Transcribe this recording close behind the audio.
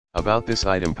About this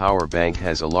item, power bank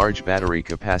has a large battery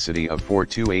capacity of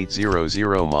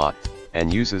 42800 mAh,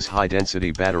 and uses high density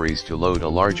batteries to load a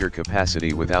larger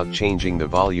capacity without changing the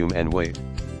volume and weight.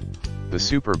 The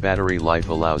super battery life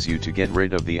allows you to get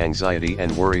rid of the anxiety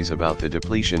and worries about the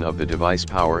depletion of the device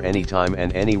power anytime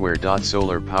and anywhere.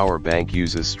 Solar power bank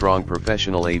uses strong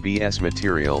professional ABS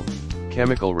material,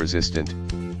 chemical resistant,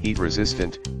 heat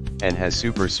resistant, and has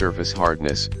super surface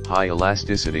hardness, high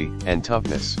elasticity, and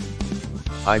toughness.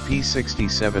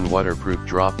 IP67 waterproof,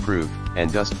 drop proof,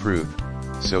 and dust proof,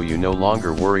 so you no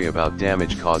longer worry about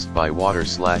damage caused by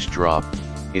water/drop.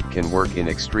 It can work in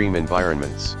extreme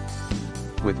environments.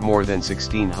 With more than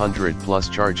 1600 plus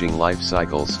charging life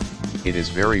cycles, it is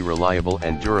very reliable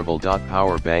and durable.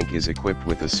 Power bank is equipped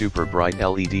with a super bright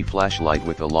LED flashlight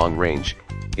with a long range.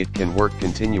 It can work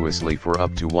continuously for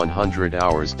up to 100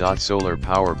 hours. Solar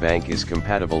power bank is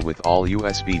compatible with all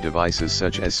USB devices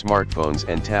such as smartphones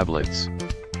and tablets.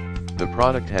 The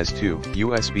product has two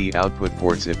USB output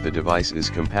ports if the device is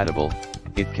compatible.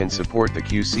 It can support the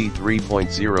QC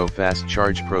 3.0 fast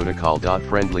charge protocol.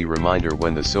 Friendly reminder: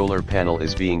 when the solar panel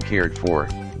is being cared for,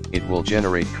 it will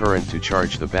generate current to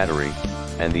charge the battery,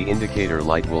 and the indicator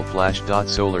light will flash.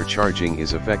 Solar charging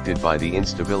is affected by the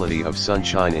instability of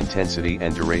sunshine intensity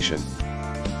and duration.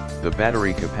 The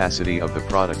battery capacity of the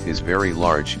product is very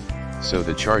large, so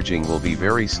the charging will be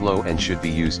very slow and should be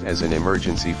used as an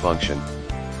emergency function.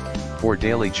 For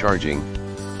daily charging,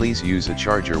 please use a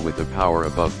charger with a power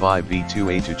above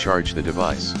 5V3.1A to charge the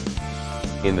device.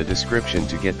 In the description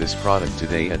to get this product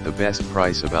today at the best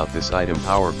price. About this item: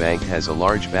 power bank has a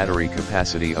large battery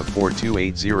capacity of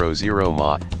 42800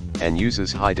 mAh, and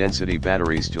uses high density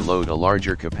batteries to load a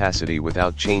larger capacity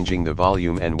without changing the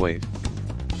volume and weight.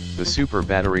 The super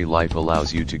battery life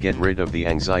allows you to get rid of the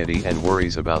anxiety and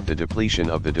worries about the depletion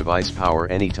of the device power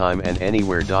anytime and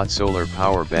anywhere. Solar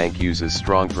power bank uses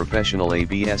strong professional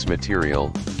ABS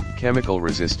material, chemical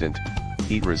resistant,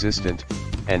 heat resistant,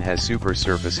 and has super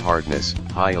surface hardness,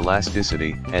 high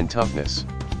elasticity, and toughness.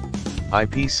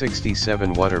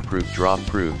 IP67 waterproof, drop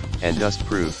proof, and dust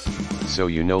proof, so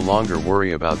you no longer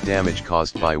worry about damage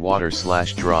caused by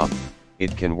water/drop.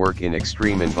 It can work in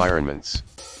extreme environments.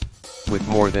 With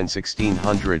more than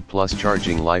 1600 plus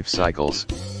charging life cycles,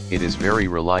 it is very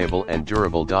reliable and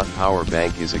durable. Power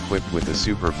bank is equipped with a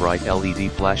super bright LED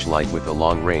flashlight with a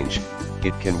long range.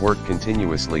 It can work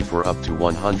continuously for up to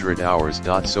 100 hours.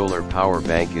 Solar power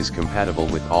bank is compatible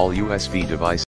with all USB devices.